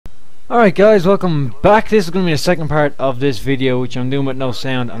Alright guys, welcome back. This is going to be the second part of this video, which I'm doing with no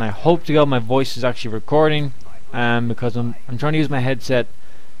sound, and I hope to God my voice is actually recording, because I'm trying to use my headset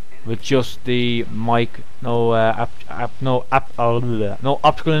with just the mic, no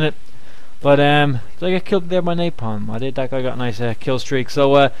optical in it. But did I get killed there by napalm? I did. That guy got a nice kill streak.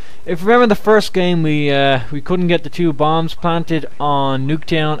 So if you remember the first game, we couldn't get the 2 bombs planted on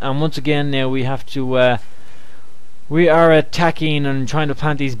Nuketown, and once again now we have to we are attacking and trying to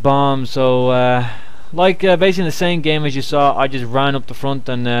plant these bombs. So basically the same game as you saw, I just ran up the front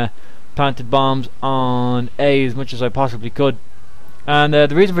and planted bombs on A as much as I possibly could. And the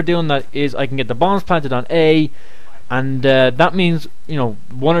reason for doing that is I can get the bombs planted on A, and that means, you know,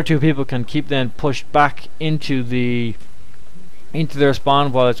 1 or 2 people can keep then pushed back into their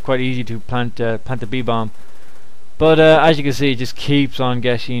spawn, while it's quite easy to plant the B bomb. But as you can see, it just keeps on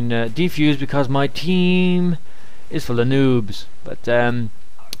getting defused because my team is full of noobs. But I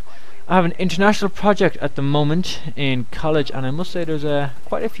have an international project at the moment in college, and I must say there's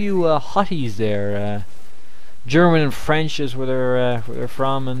quite a few hotties there. German and French is where they're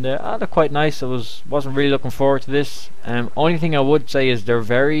from, and they're quite nice. I wasn't really looking forward to this. Only thing I would say is they're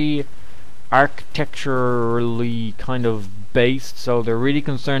very architecturally kind of based, so they're really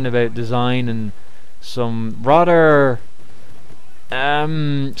concerned about design and some rather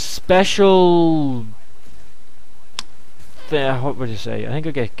special. What would you say? I think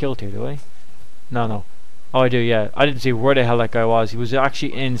I get killed here, do I? No. Oh, I do. Yeah, I didn't see where the hell that guy was. He was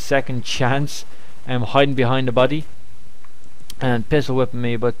actually in second chance. Hiding behind the body and pistol whipping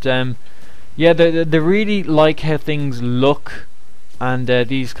me. But yeah, they really like how things look, and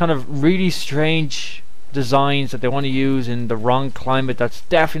these kind of really strange designs that they want to use in the wrong climate. That's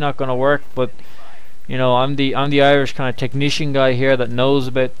definitely not going to work. But you know, I'm the Irish kind of technician guy here that knows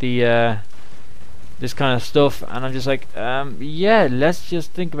about the this kind of stuff, and I'm just like, yeah, let's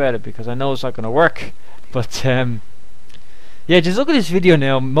just think about it, because I know it's not going to work. But yeah, just look at this video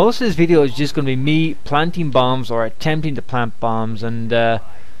now. Most of this video is just going to be me planting bombs or attempting to plant bombs, and the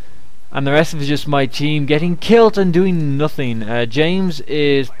rest of it is just my team getting killed and doing nothing. James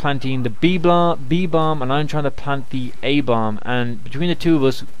is planting the B bomb, and I'm trying to plant the A bomb. And between the two of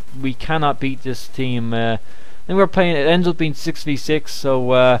us, we cannot beat this team. I think we're playing. It ends up being 6v6.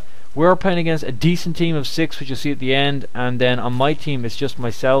 So we're playing against a decent team of 6, which you'll see at the end, and then on my team it's just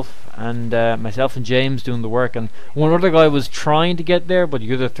myself and James doing the work, and one other guy was trying to get there, but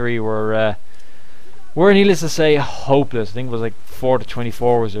the other 3 were needless to say hopeless. I think it was like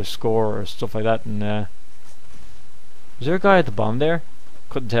 4-24 was their score or stuff like that. And was there a guy at the bomb there?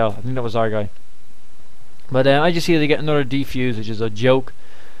 Couldn't tell. I think that was our guy. But I just see they get another defuse, which is a joke.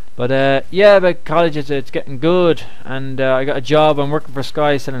 But yeah, about college, it's getting good, and I got a job. I'm working for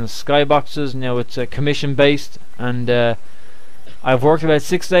Sky, selling skyboxes. Now it's commission based, and I've worked about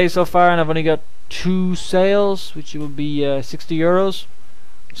 6 days so far, and I've only got 2 sales, which will be 60 euros.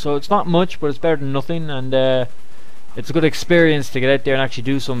 So it's not much, but it's better than nothing, and it's a good experience to get out there and actually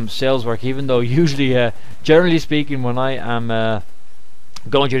do some sales work. Even though usually, generally speaking, when I am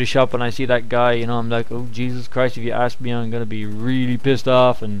going to the shop and I see that guy, you know, I'm like, oh Jesus Christ, if you ask me, I'm gonna be really pissed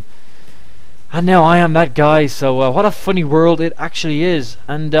off. And now I am that guy. So what a funny world it actually is.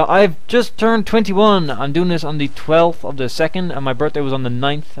 And I've just turned 21. I'm doing this on the 12th of the 2nd, and my birthday was on the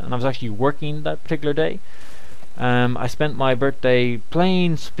 9th, and I was actually working that particular day. I spent my birthday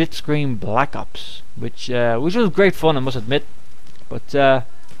playing split screen Black Ops, which was great fun, I must admit. But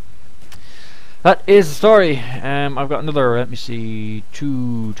that is the story. I've got another, let me see,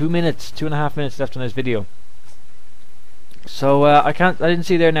 2.5 minutes left on this video. So I didn't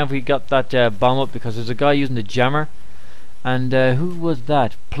see there now if we got that bomb up, because there's a guy using the jammer. And who was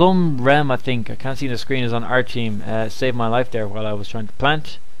that? Plum Rem, I think. I can't see the screen, is on our team. Saved my life there while I was trying to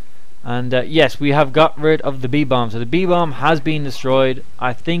plant. And yes, we have got rid of the B bomb. So the B bomb has been destroyed.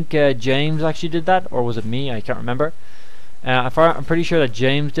 I think James actually did that, or was it me? I can't remember. I'm pretty sure that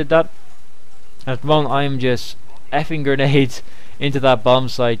James did that. At the moment, I'm just effing grenades into that bomb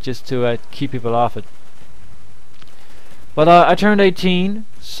site just to keep people off it. But I turned 18,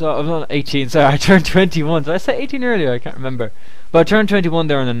 so I'm not 18. Sorry, I turned 21. Did I say 18 earlier? I can't remember. But I turned 21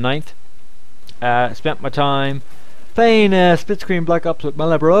 there on the 9th. Spent my time playing split screen Black Ops with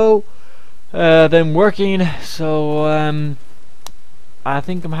my bro. Then working. So I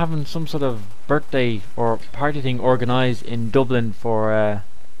think I'm having some sort of birthday or party thing organised in Dublin for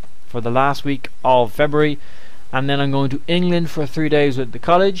the last week of February, and then I'm going to England for 3 days with the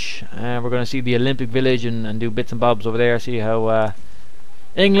college. We're going to see the Olympic Village and do bits and bobs over there, see how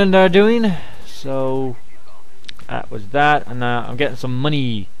England are doing. So that was that, and I'm getting some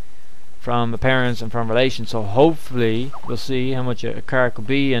money from the parents and from relations, so hopefully we'll see how much a car could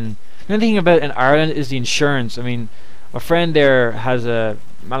be. And The only thing about in Ireland is the insurance. I mean, a friend there has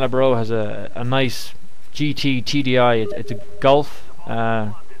Malabro has a nice GT TDI. It's a Golf,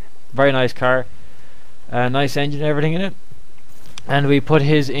 very nice car, nice engine and everything in it. And we put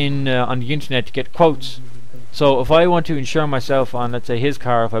his in on the internet to get quotes. So if I want to insure myself on, let's say, his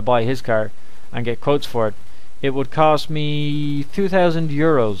car, if I buy his car and get quotes for it, it would cost me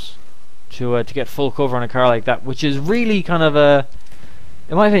 €2,000 to get full cover on a car like that, which is really kind of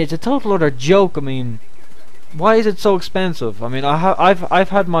in my opinion, it's a total utter joke. I mean, why is it so expensive? I mean, I've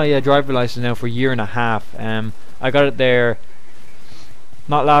had my driver license now for a year and a half. I got it there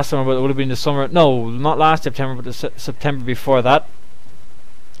not last summer, but it would have been the summer. No, not last September, but the September before that.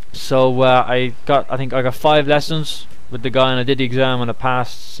 So I think I got 5 lessons with the guy, and I did the exam and I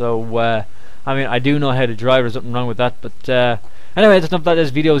passed. So I mean, I do know how to drive. There's nothing wrong with that. But anyway, that's enough. That this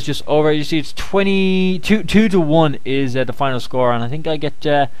video is just over. You see, it's 2-1 is the final score, and I think I get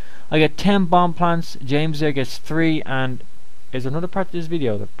 10 bomb plants. James there gets 3, and is there another part of this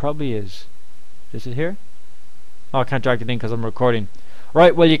video? There probably is. Is it here? Oh, I can't drag it in because I'm recording.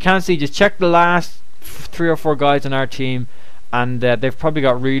 Right, well, you can see, just check the last 3 or 4 guys on our team, and they've probably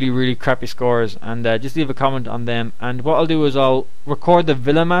got really crappy scores, and just leave a comment on them. And what I'll do is I'll record the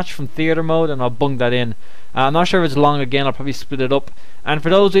Villa match from theater mode and I'll bung that in. I'm not sure if it's long again. I'll probably split it up. And for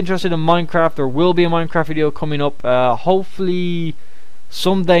those interested in Minecraft, there will be a Minecraft video coming up, hopefully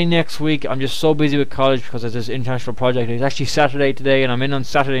someday next week. I'm just so busy with college because of this international project. It's actually Saturday today, and I'm in on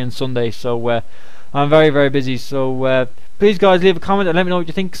Saturday and Sunday, so I'm very busy. So please guys, leave a comment and let me know what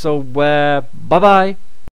you think. So bye bye.